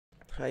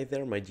Hi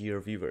there, my dear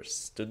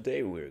viewers.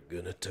 Today we're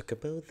gonna talk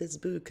about this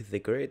book, The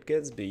Great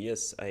Gatsby.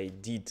 Yes, I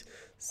did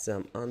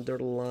some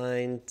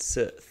underlined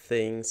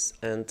things,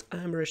 and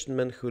I'm a Russian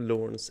man who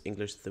learns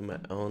English through my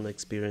own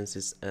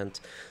experiences. And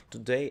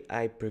today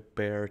I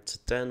prepared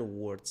 10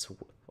 words,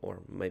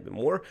 or maybe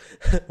more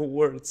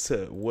words,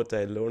 what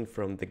I learned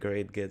from The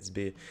Great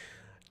Gatsby,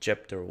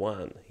 chapter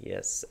 1.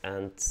 Yes,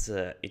 and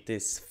it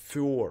is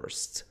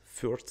first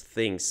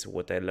things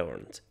what I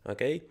learned.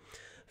 Okay.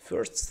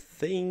 First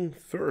thing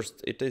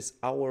first, it is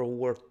our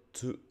word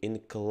to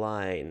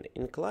incline.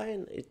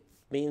 Incline, it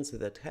means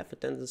that have a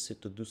tendency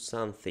to do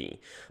something.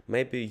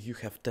 Maybe you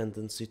have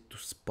tendency to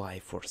spy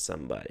for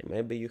somebody.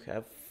 Maybe you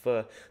have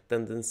a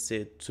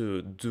tendency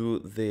to do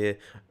the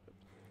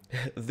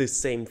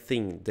same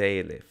thing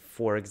daily.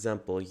 For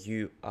example,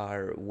 you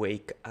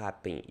wake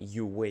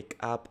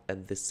up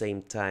at the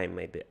same time,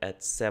 maybe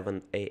at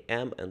 7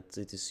 a.m. and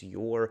it is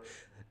your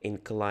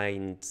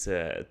inclined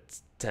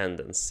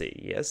tendency,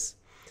 yes?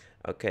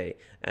 Okay,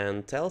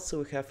 and also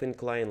we have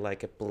incline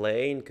like a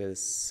plane,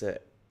 because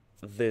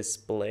this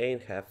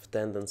plane have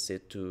tendency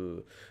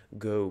to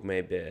go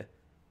maybe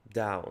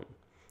down,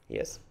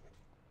 yes.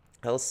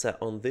 Also,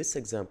 on these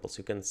examples,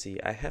 you can see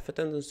I have a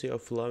tendency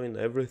of loving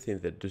everything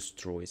that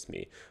destroys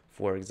me.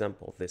 For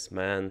example, this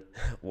man,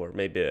 or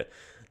maybe a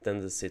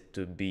tendency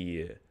to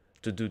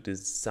do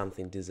this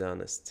something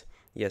dishonest.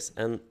 Yes,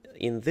 and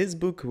in this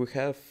book we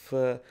have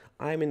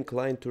I'm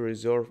inclined to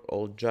reserve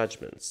all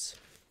judgments.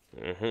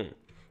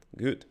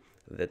 Good.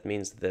 That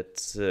means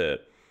that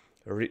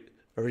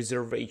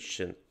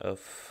reservation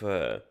of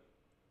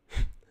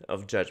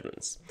of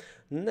judgments.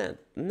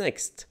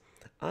 Next,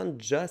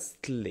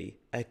 unjustly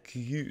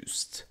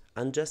accused.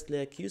 Unjustly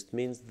accused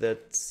means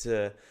that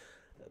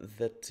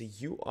that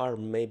you are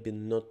maybe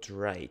not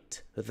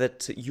right.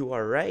 That you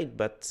are right,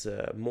 but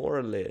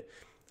morally,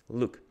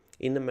 look,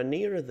 in a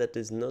manner that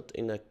is not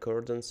in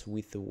accordance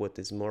with what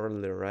is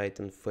morally right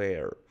and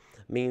fair.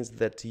 Means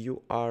that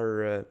you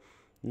are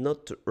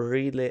not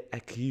really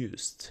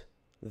accused,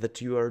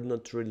 that you are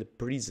not really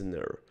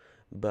prisoner,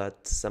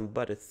 but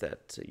somebody said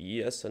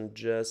yes, and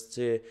just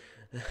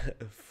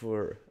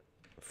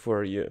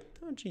for you.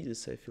 Oh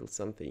Jesus, I feel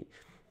something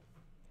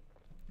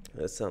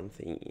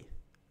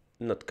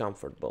not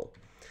comfortable.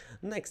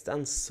 Next,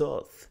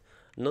 unsought,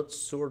 not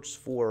searched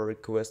for,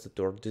 requested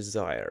or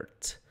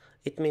desired.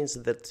 It means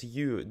that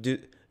you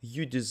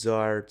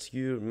desired,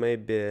 you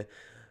maybe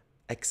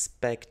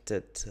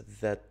expected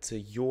that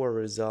your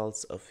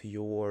results of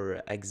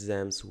your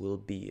exams will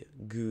be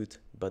good,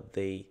 but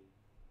they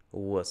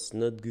was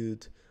not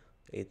good.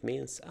 It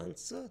means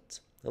unsought.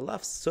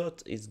 Love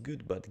sought is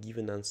good, but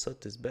given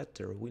unsought is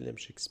better. William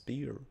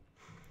Shakespeare.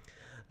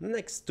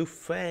 Next, to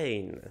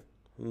feign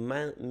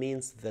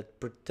means that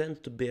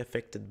pretend to be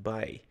affected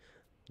by.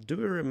 Do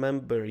you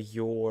remember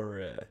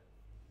your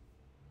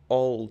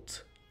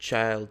old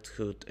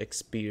childhood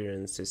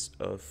experiences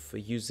of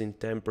using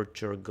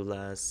temperature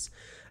glass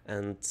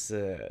and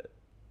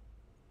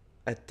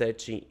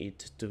attaching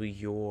it to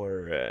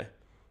your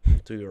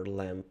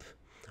lamp,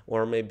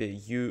 or maybe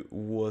you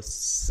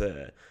was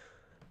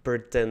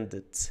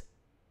pretended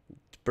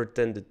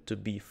to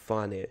be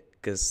funny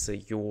because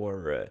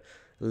your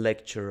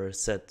lecturer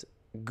said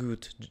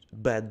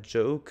bad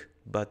joke,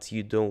 but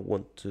you don't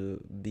want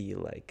to be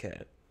like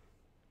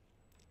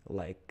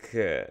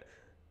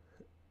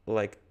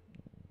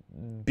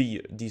be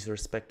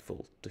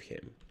disrespectful to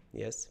him.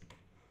 Yes.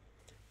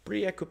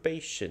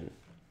 Preoccupation.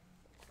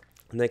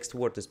 Next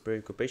word is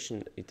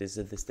preoccupation. It is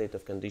the state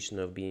of condition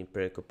of being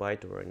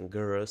preoccupied or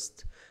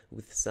engrossed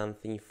with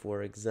something.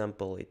 For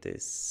example, it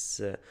is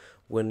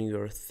when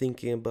you're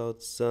thinking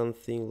about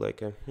something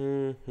like a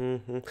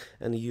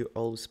and you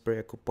always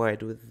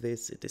preoccupied with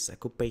this. It is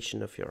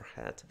occupation of your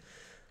head.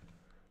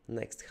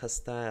 Next,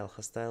 hostile.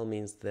 Hostile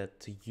means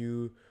that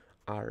you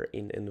are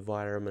in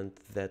environment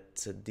that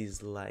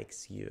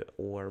dislikes you,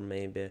 or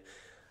maybe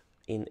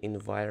in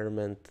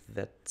environment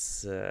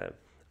that's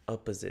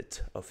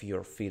opposite of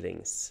your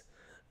feelings,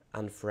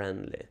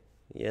 unfriendly.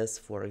 Yes,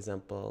 for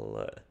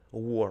example,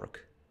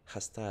 work,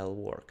 hostile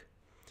work.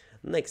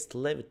 Next,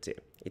 levity.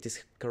 It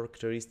is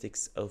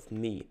characteristics of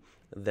me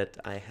that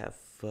I have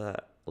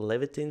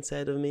levity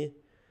inside of me.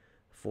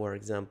 For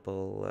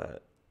example,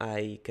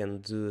 I can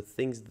do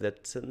things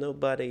that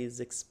nobody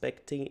is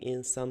expecting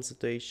in some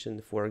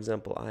situation. For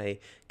example, I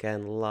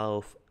can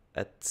laugh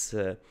at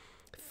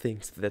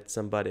things that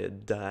somebody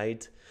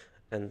died,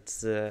 and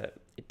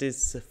it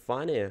is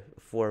funny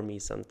for me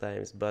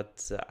sometimes,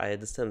 but I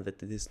understand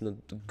that it is not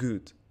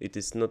good. It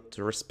is not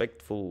a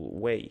respectful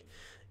way.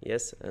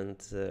 Yes, and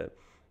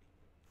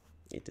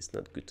it is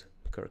not good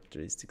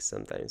characteristics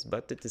sometimes,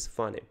 but it is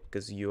funny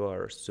because you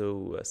are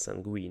so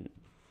sanguine.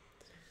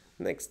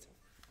 Next,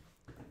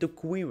 to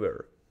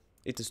quiver.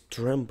 It is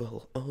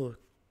tremble. Oh,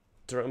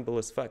 tremble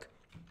as fuck.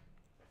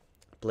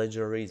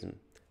 Plagiarism.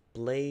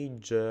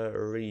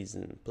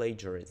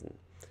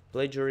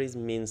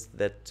 Plagiarism means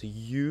that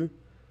you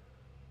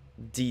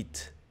did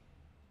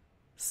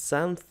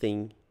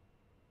something,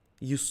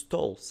 you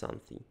stole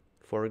something.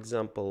 For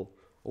example,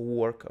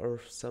 work or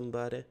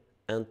somebody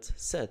and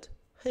said,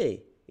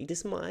 hey, it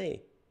is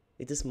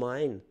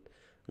mine,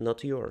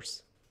 not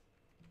yours.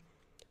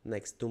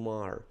 Next, to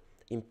mar,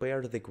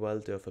 impair the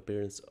quality of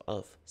appearance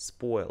of,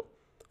 spoil.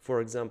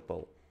 For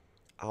example,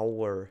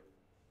 our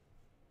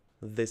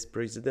this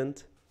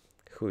president,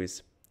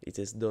 it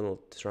is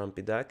Donald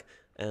Trumpy Duck,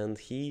 and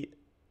he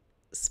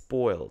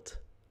spoiled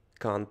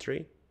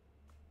country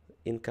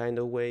in kind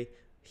of way.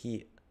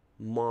 He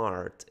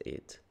marred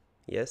it,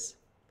 yes,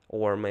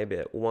 or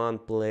maybe one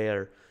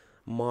player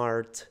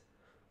marred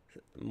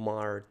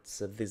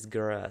this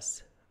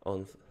grass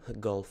on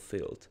golf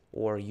field,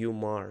 or you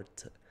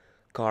marred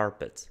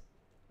carpet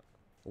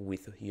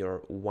with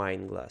your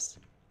wine glass.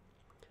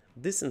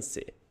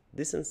 Decency.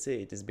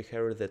 Decency, it is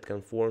behavior that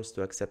conforms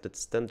to accepted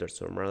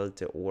standards or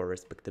morality or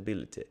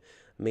respectability.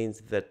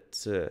 Means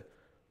that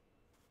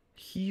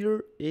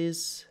here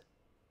is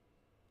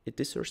it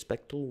is a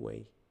respectful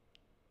way.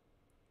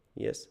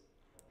 Yes,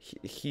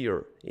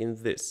 here in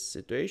this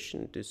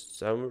situation it is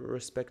some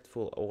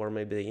respectful, or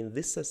maybe in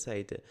this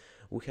society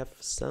we have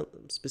some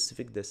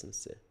specific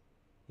decency.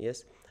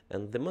 Yes,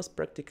 and the most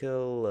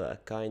practical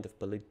kind of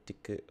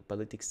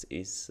politics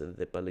is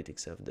the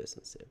politics of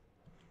decency.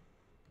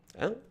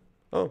 And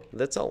oh,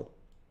 that's all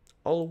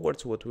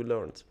words what we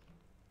learned.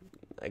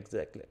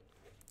 Exactly.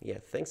 Yeah,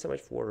 thanks so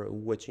much for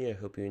watching. I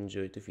hope you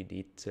enjoyed. If you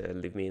did,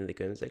 leave me in the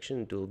comment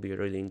section. It will be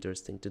really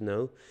interesting to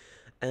know.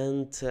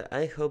 And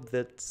I hope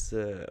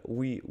that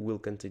we will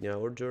continue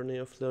our journey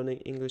of learning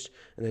English.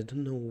 And I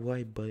don't know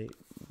why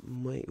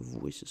my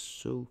voice is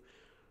so...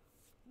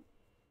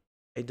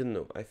 I don't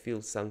know, I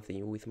feel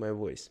something with my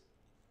voice.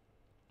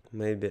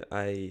 Maybe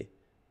I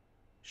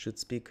should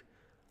speak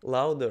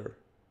louder,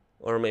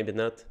 or maybe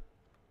not.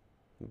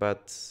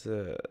 But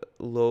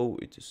low,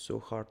 it is so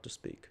hard to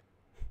speak.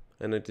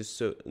 And it is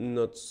so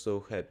not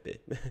so happy.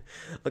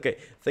 Okay,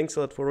 thanks a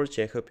lot for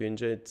watching. I hope you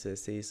enjoyed.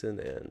 See you soon,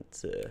 and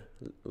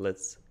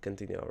let's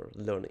continue our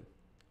learning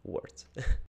words.